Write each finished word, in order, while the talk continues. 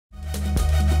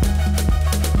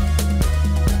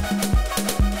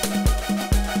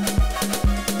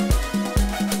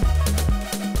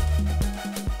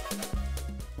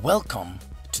Welcome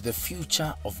to the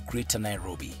future of Greater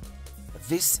Nairobi.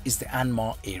 This is the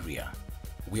Anmar area.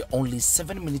 We are only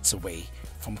 7 minutes away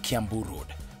from Kiambu Road.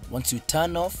 Once you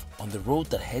turn off on the road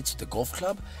that heads to the golf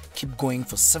club, keep going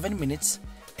for 7 minutes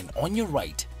and on your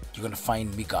right, you're going to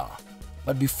find Migaa.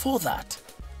 But before that,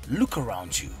 look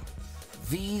around you.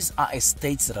 These are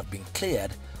estates that have been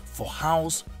cleared for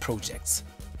house projects.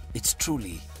 It's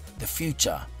truly the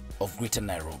future of Greater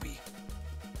Nairobi.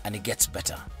 And it gets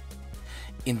better.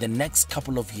 In the next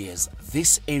couple of years,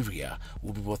 this area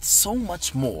will be worth so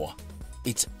much more,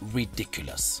 it's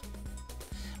ridiculous.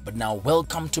 But now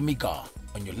welcome to Migaa.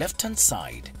 On your left hand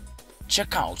side,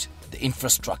 check out the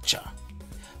infrastructure.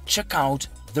 Check out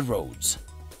the roads.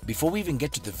 Before we even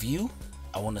get to the view,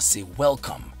 I want to say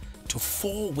welcome to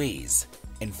 4 ways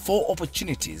and 4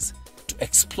 opportunities to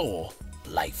explore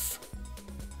life.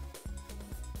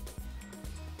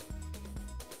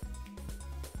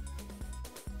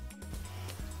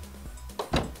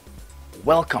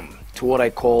 Welcome to what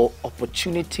I call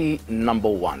opportunity number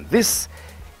 1. This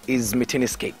is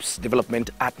Mitiniscapes development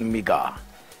at Migaa.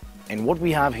 And what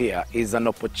we have here is an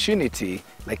opportunity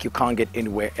like you can't get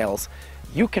anywhere else.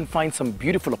 You can find some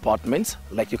beautiful apartments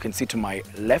like you can see to my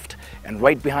left, and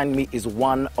right behind me is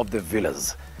one of the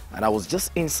villas. And I was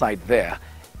just inside there,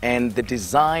 and the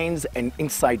designs and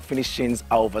inside finishings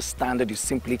are of a standard you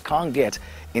simply can't get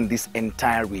in this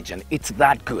entire region. It's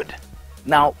that good.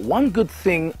 Now, one good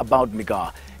thing about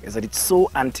Migaa is that it's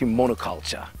so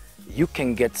anti-monoculture. You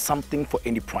can get something for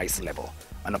any price level.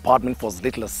 An apartment for as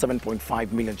little as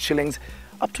 7.5 million shillings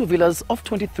up to villas of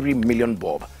 23 million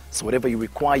bob. So whatever you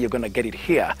require, you're going to get it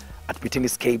here at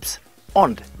Mitiniscapes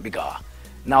on Migaa.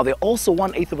 Now, there are also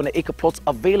 1/8 of an acre plots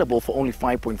available for only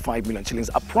 5.5 million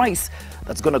shillings, a price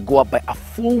that's going to go up by a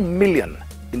full million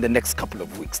in the next couple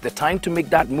of weeks. The time to make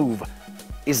that move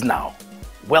is now.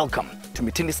 Welcome to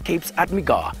Mitiniscapes at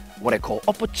Migaa, what I call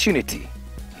opportunity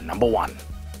number 1.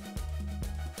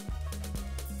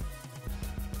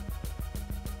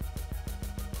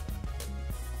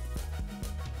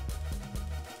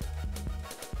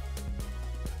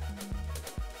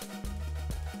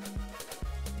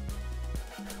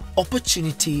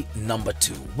 Opportunity number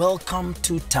 2. Welcome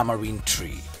to Tamarind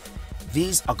Tree.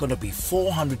 These are going to be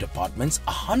 400 apartments,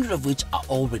 100 of which are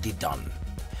already done.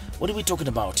 What are we talking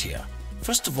about here?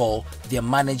 First of all, they are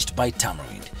managed by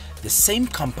Tamarind, the same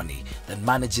company that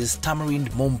manages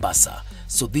Tamarind Mombasa.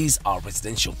 So these are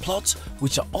residential plots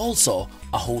which are also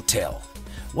a hotel.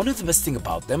 One of the best things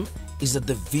about them is that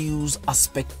the views are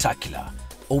spectacular.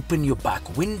 Open your back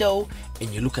window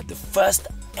and you look at the first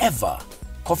ever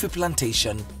coffee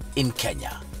plantation in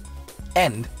Kenya.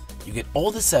 And you get all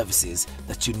the services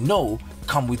that you know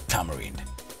come with Tamarind.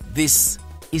 This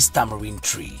is Tamarind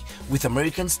Tree with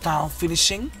American style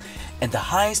finishing and the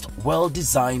highest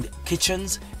well-designed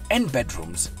kitchens and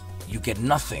bedrooms. You get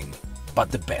nothing but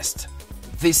the best.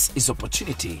 This is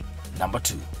opportunity number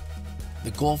 2.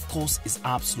 The golf course is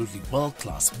absolutely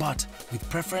world-class, but with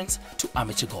preference to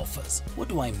amateur golfers. What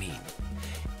do I mean?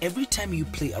 Every time you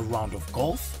play a round of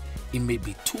golf, it may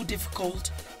be too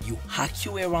difficult, you hack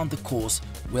your way around the course,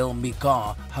 well,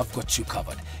 Migaa have got you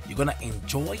covered. You're gonna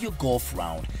enjoy your golf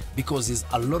round because there's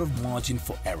a lot of margin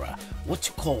for error, what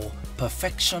you call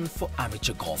perfection for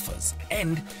amateur golfers.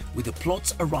 And with the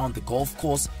plots around the golf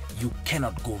course, you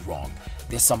cannot go wrong.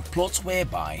 There's some plots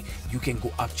whereby you can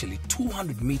go actually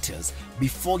 200 meters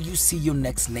before you see your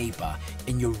next neighbor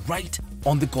and you're right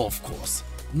on the golf course.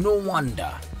 No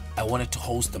wonder I wanted to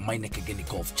host the Maina Kageni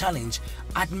Golf Challenge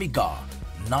at Migaa.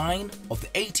 9 of the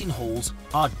 18 holes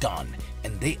are done,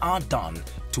 and they are done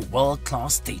to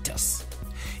world-class status.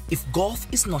 If golf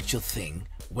is not your thing,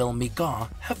 well, Migaa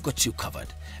have got you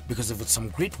covered because they've got some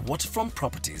great waterfront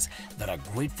properties that are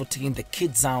great for taking the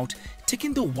kids out,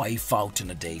 taking the wife out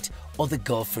on a date, or the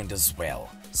girlfriend as well.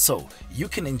 So you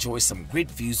can enjoy some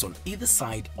great views on either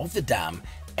side of the dam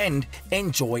and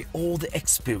enjoy all the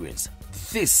experience.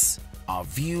 This are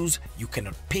views you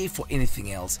cannot pay for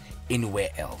anything else anywhere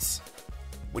else.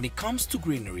 When it comes to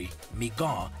greenery,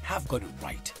 Migaa have got it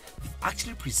right. They've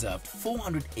actually preserved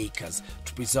 400 acres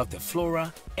to preserve the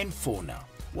flora and fauna.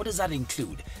 What does that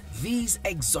include? These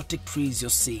exotic trees you're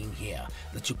seeing here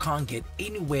that you can't get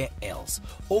anywhere else.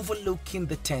 Overlooking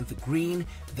the 10th green,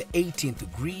 the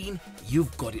 18th green,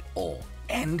 you've got it all.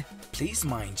 And please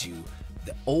mind you,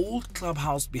 the old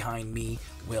clubhouse behind me,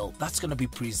 well, that's going to be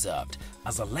preserved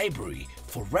as a library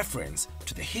for reference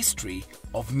to the history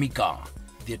of Migaa.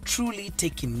 They're truly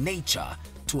taking nature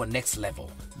to a next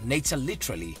level. Nature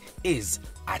literally is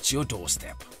at your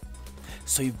doorstep.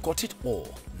 So you've got it all.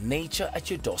 Nature at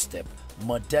your doorstep,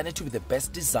 modernity with the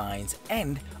best designs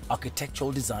and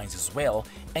architectural designs as well,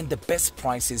 and the best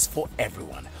prices for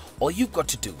everyone. All you've got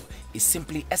to do is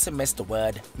simply SMS the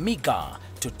word Migaa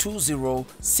to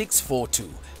 20642.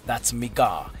 That's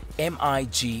Migaa,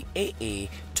 Migaa,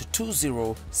 to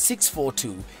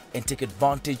 20642, and take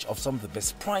advantage of some of the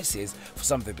best prices for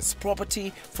some of the best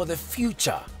property for the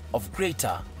future of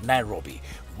Greater Nairobi.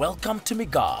 Welcome to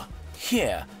Migaa.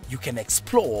 Here you can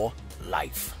explore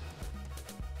life.